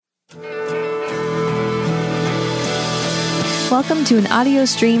Welcome to an audio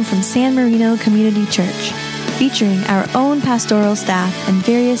stream from San Marino Community Church, featuring our own pastoral staff and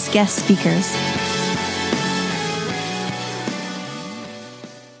various guest speakers.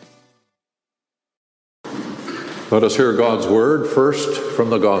 Let us hear God's word first from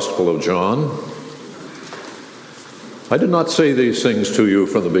the Gospel of John. I did not say these things to you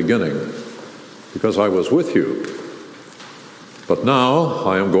from the beginning, because I was with you. But now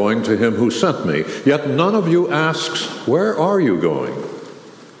I am going to him who sent me. Yet none of you asks, "Where are you going?"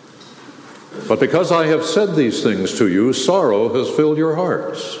 But because I have said these things to you, sorrow has filled your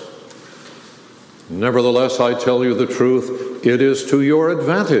hearts. Nevertheless, I tell you the truth, it is to your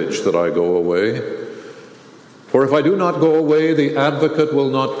advantage that I go away. For if I do not go away, the advocate will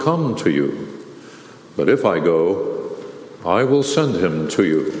not come to you. But if I go, I will send him to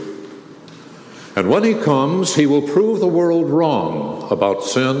you. And when he comes, he will prove the world wrong about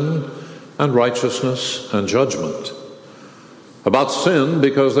sin and righteousness and judgment. About sin,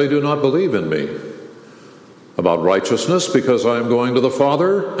 because they do not believe in me. About righteousness, because I am going to the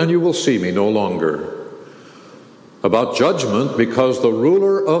Father, and you will see me no longer. About judgment, because the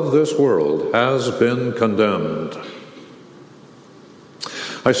ruler of this world has been condemned.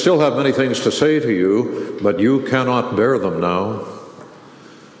 I still have many things to say to you, but you cannot bear them now.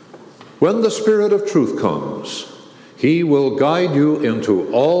 When the Spirit of truth comes, he will guide you into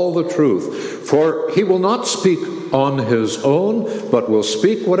all the truth. For he will not speak on his own, but will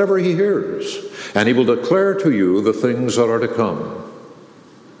speak whatever he hears, and he will declare to you the things that are to come.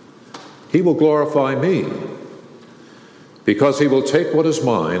 He will glorify me, because he will take what is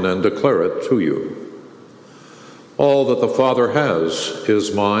mine and declare it to you. All that the Father has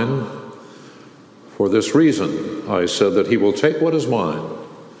is mine. For this reason I said that he will take what is mine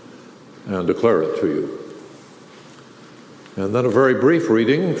and declare it to you. And then a very brief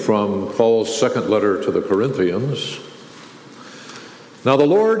reading from Paul's second letter to the Corinthians. Now the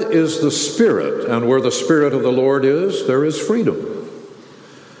Lord is the Spirit, and where the Spirit of the Lord is, there is freedom.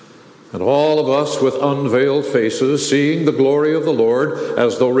 And all of us with unveiled faces, seeing the glory of the Lord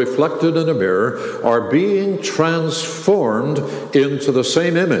as though reflected in a mirror, are being transformed into the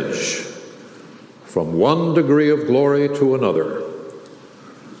same image, from one degree of glory to another.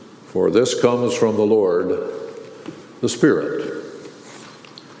 For this comes from the Lord, the Spirit.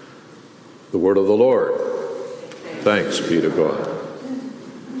 The word of the Lord. Thanks be to God.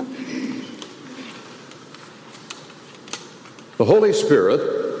 The Holy Spirit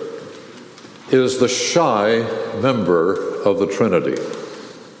is the shy member of the Trinity.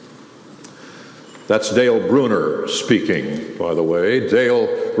 That's Dale Bruner speaking, by the way.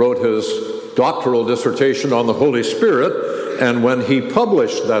 Dale wrote his doctoral dissertation on the Holy Spirit, and when he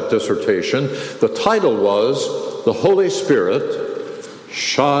published that dissertation, the title was The Holy Spirit,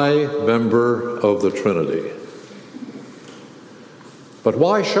 Shy Member of the Trinity. But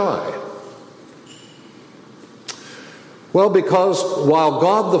why shy? Well, because while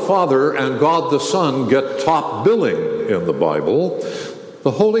God the Father and God the Son get top billing in the Bible,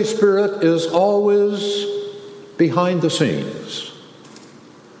 the Holy Spirit is always behind the scenes,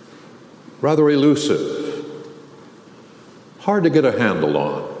 rather elusive, hard to get a handle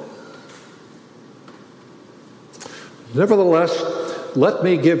on. Nevertheless, let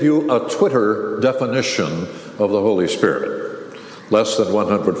me give you a Twitter definition of the Holy Spirit, less than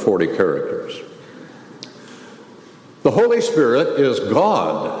 140 characters. The Holy Spirit is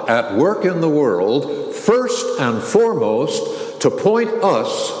God at work in the world, first and foremost, to point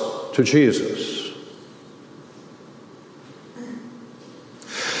us to Jesus.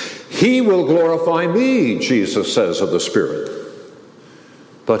 He will glorify me, Jesus says of the Spirit,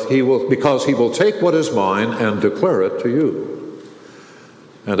 because he will take what is mine and declare it to you.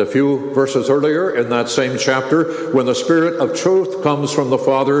 And a few verses earlier in that same chapter, when the Spirit of truth comes from the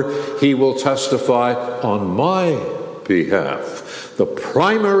Father, he will testify on my behalf. The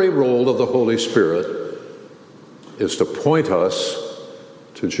primary role of the Holy Spirit is to point us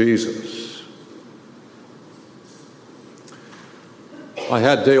to Jesus. I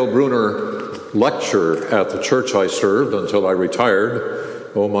had Dale Bruner lecture at the church I served until I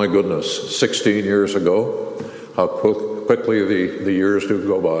retired. Oh my goodness, 16 years ago. How quickly the years do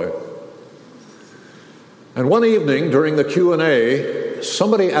go by. And one evening during the Q&A,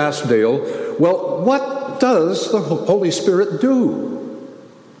 somebody asked Dale, well, what does the Holy Spirit do?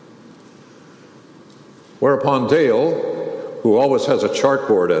 Whereupon Dale, who always has a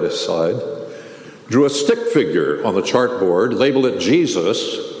chartboard at his side, drew a stick figure on the chartboard, labeled it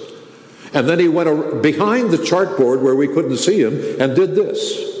Jesus, and then he went behind the chartboard where we couldn't see him and did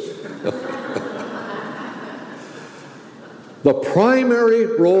this. The primary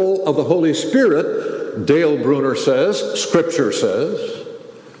role of the Holy Spirit Dale Bruner says, Scripture says,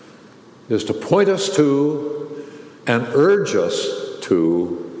 is to point us to and urge us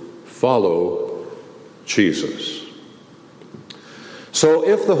to follow Jesus. So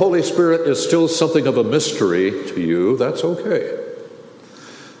if the Holy Spirit is still something of a mystery to you, that's okay.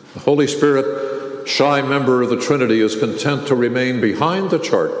 The Holy Spirit, shy member of the Trinity, is content to remain behind the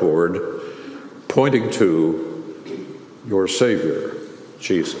chartboard, pointing to your Savior,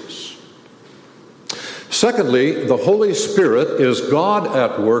 Jesus. Secondly, the Holy Spirit is God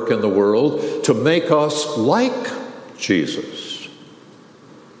at work in the world to make us like Jesus.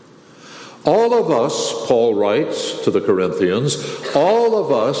 All of us, Paul writes to the Corinthians, all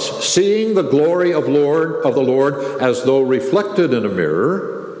of us, seeing the glory of the Lord as though reflected in a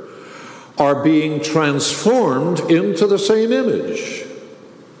mirror, are being transformed into the same image,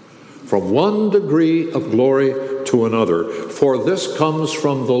 from one degree of glory to another. For this comes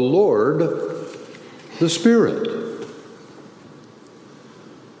from the Lord, the Spirit.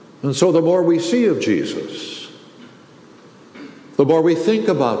 And so the more we see of Jesus, the more we think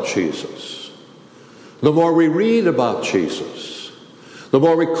about Jesus, the more we read about Jesus, the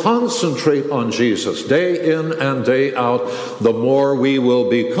more we concentrate on Jesus day in and day out, the more we will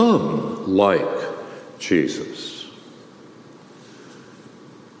become like Jesus.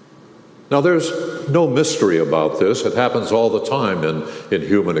 Now, there's no mystery about this. It happens all the time in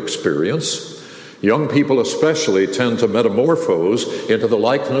human experience. Young people especially tend to metamorphose into the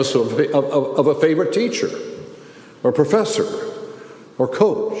likeness of a favorite teacher or professor or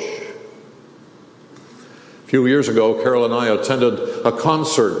coach. A few years ago, Carol and I attended a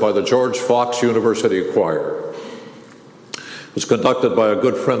concert by the George Fox University Choir. It was conducted by a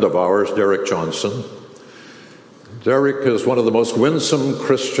good friend of ours, Derek Johnson. Derek is one of the most winsome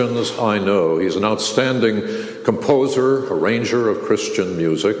Christians I know. He's an outstanding composer, arranger of Christian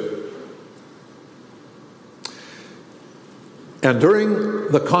music. And during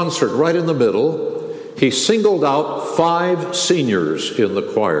the concert, right in the middle, he singled out 5 seniors in the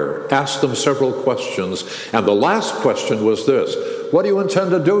choir, asked them several questions, and the last question was this: what do you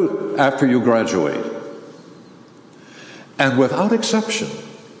intend to do after you graduate? And without exception,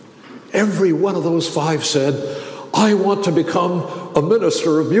 every one of those 5 said, I want to become a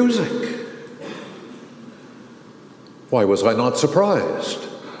minister of music. Why was I not surprised?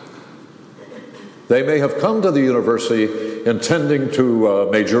 They may have come to the university intending to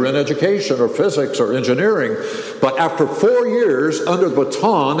major in education or physics or engineering, but after 4 years under the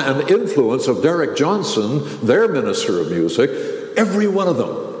baton and influence of Derek Johnson, their minister of music, every one of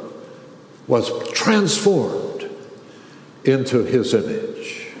them was transformed into his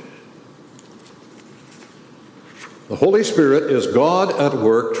image. The Holy Spirit is God at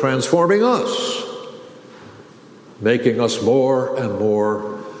work transforming us, making us more and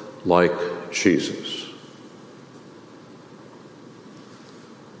more like Jesus.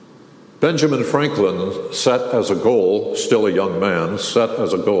 Benjamin Franklin set as a goal, still a young man, set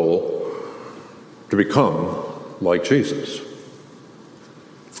as a goal to become like Jesus.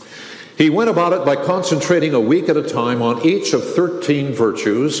 He went about it by concentrating a week at a time on each of 13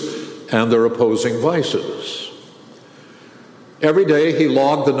 virtues and their opposing vices. Every day he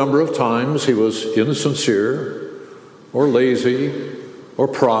logged the number of times he was insincere or lazy or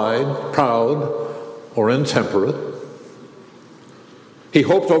proud or intemperate. He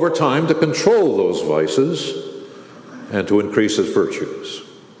hoped over time to control those vices and to increase his virtues.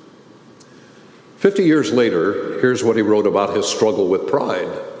 50 years later, here's what he wrote about his struggle with pride.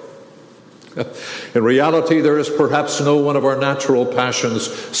 In reality, there is perhaps no one of our natural passions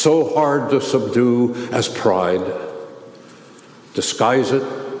so hard to subdue as pride. Disguise it,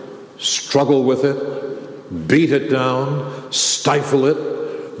 struggle with it, beat it down, stifle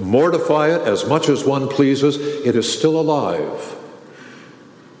it, mortify it as much as one pleases, it is still alive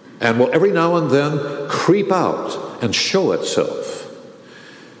and will every now and then creep out and show itself.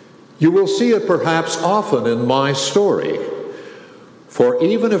 You will see it perhaps often in my story, for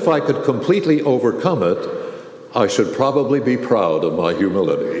even if I could completely overcome it, I should probably be proud of my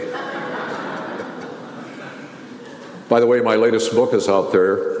humility. By the way, my latest book is out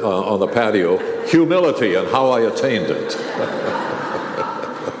there on the patio, Humility and How I Attained It.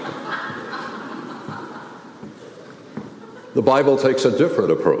 The Bible takes a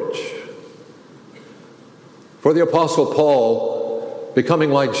different approach. For the Apostle Paul,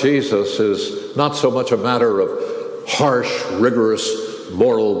 becoming like Jesus is not so much a matter of harsh, rigorous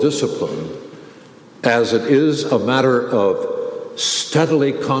moral discipline as it is a matter of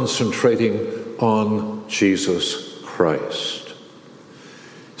steadily concentrating on Jesus Christ.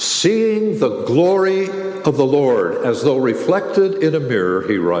 Seeing the glory of the Lord as though reflected in a mirror,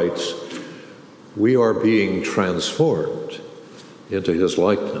 he writes, we are being transformed into his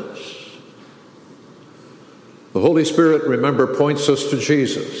likeness. The Holy Spirit, remember, points us to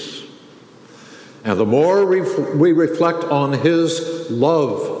Jesus. And the more we reflect on his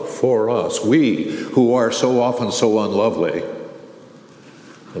love for us, we who are so often so unlovely,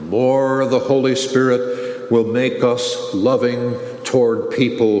 the more the Holy Spirit will make us loving toward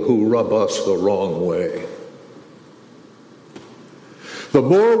people who rub us the wrong way. The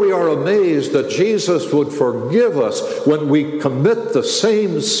more we are amazed that Jesus would forgive us when we commit the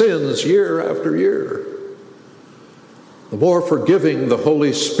same sins year after year, the more forgiving the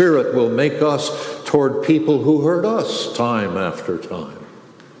Holy Spirit will make us toward people who hurt us time after time.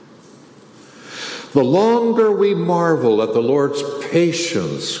 The longer we marvel at the Lord's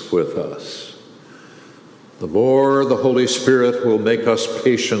patience with us, the more the Holy Spirit will make us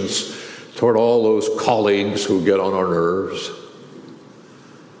patient toward all those colleagues who get on our nerves.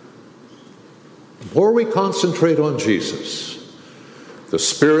 The more we concentrate on Jesus, the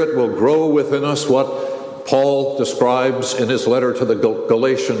Spirit will grow within us what Paul describes in his letter to the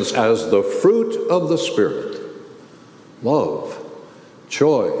Galatians as the fruit of the Spirit: love,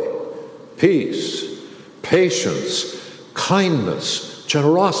 joy, peace, patience, kindness,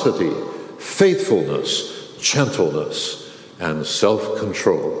 generosity, faithfulness, gentleness, and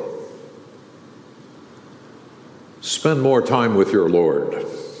self-control. Spend more time with your Lord,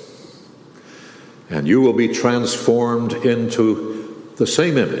 and you will be transformed into the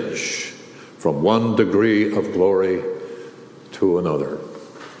same image, from one degree of glory to another.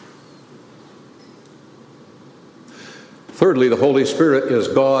 Thirdly, the Holy Spirit is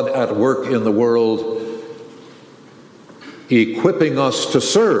God at work in the world, equipping us to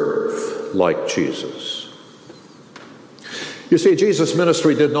serve like Jesus. You see, Jesus'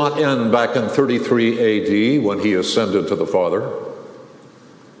 ministry did not end back in 33 AD when he ascended to the Father.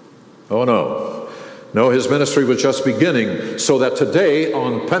 Oh, no. No, his ministry was just beginning, so that today,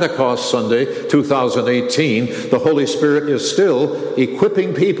 on Pentecost Sunday, 2018, the Holy Spirit is still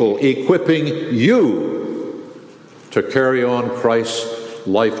equipping people, equipping you to carry on Christ's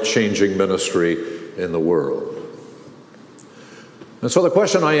life-changing ministry in the world. And so the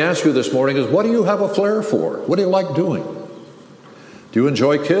question I ask you this morning is, what do you have a flair for? What do you like doing? Do you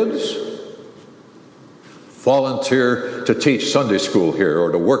enjoy kids? Volunteer to teach Sunday school here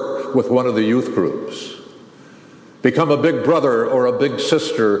or to work with one of the youth groups. Become a big brother or a big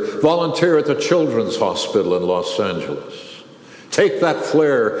sister. Volunteer at the Children's Hospital in Los Angeles. Take that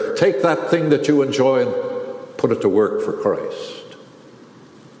flair, take that thing that you enjoy and put it to work for Christ.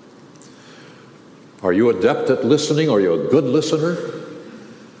 Are you adept at listening? Are you a good listener?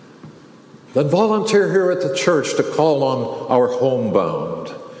 Then volunteer here at the church to call on our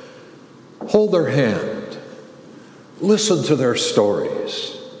homebound. Hold their hand. Listen to their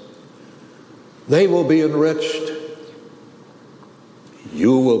stories. They will be enriched.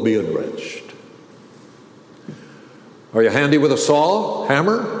 You will be enriched. Are you handy with a saw,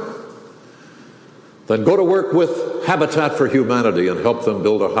 hammer? Then go to work with Habitat for Humanity and help them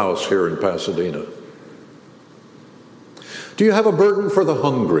build a house here in Pasadena. Do you have a burden for the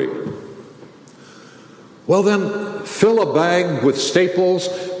hungry? Well, then fill a bag with staples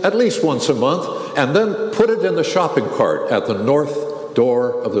at least once a month and then put it in the shopping cart at the north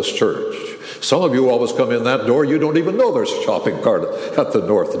door of this church. Some of you always come in that door, you don't even know there's a shopping cart at the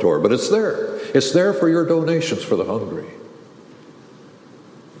north door, but it's there. It's there for your donations for the hungry.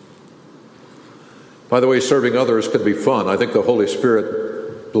 By the way, serving others can be fun. I think the Holy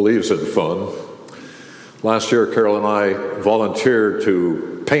Spirit believes in fun. Last year, Carol and I volunteered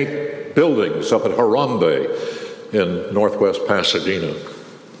to paint buildings up at Harambe in northwest Pasadena.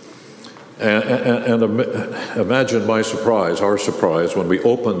 And imagine my surprise, our surprise, when we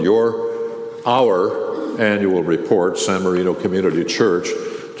opened our annual report, San Marino Community Church,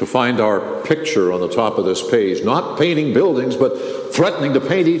 to find our picture on the top of this page, not painting buildings, but threatening to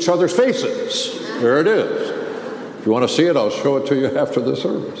paint each other's faces. There it is. If you want to see it, I'll show it to you after the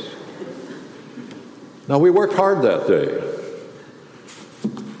service. Now, we worked hard that day.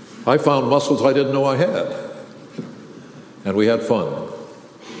 I found muscles I didn't know I had. And we had fun.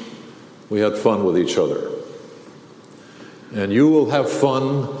 We had fun with each other. And you will have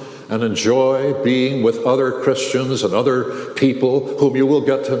fun and enjoy being with other Christians and other people whom you will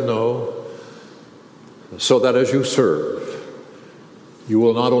get to know, so that as you serve, you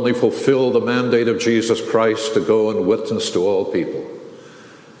will not only fulfill the mandate of Jesus Christ to go and witness to all people,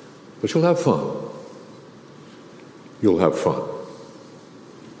 but you'll have fun. You'll have fun.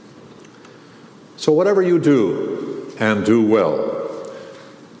 So whatever you do, and do well,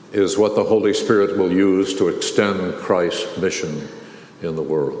 is what the Holy Spirit will use to extend Christ's mission in the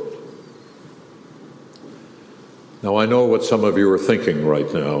world. Now, I know what some of you are thinking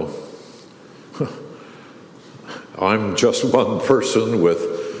right now. I'm just one person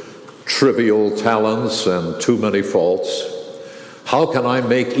with trivial talents and too many faults. How can I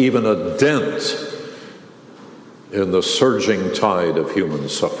make even a dent in the surging tide of human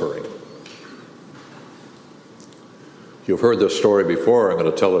suffering? You've heard this story before. I'm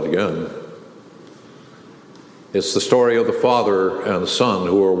going to tell it again. It's the story of the father and son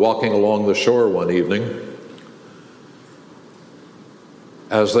who were walking along the shore one evening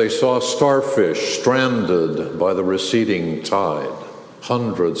as they saw starfish stranded by the receding tide,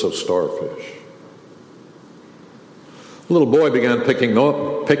 hundreds of starfish. The little boy began picking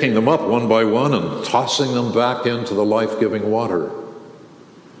them up one by one and tossing them back into the life-giving water.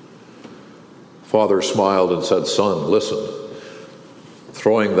 Father smiled and said, "Son, listen,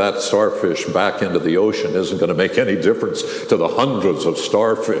 throwing that starfish back into the ocean isn't going to make any difference to the hundreds of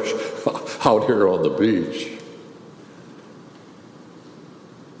starfish out here on the beach."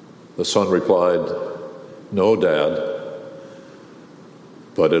 The son replied, "No, Dad,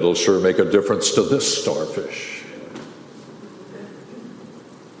 but it'll sure make a difference to this starfish."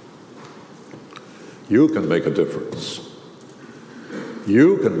 You can make a difference.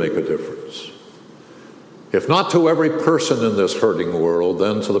 You can make a difference. If not to every person in this hurting world,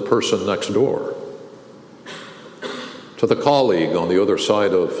 then to the person next door, to the colleague on the other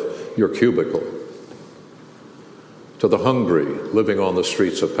side of your cubicle, to the hungry living on the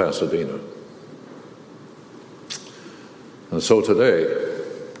streets of Pasadena. And so today,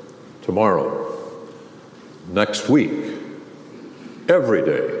 tomorrow, next week, every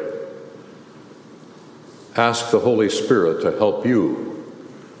day, ask the Holy Spirit to help you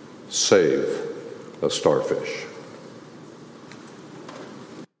save a starfish.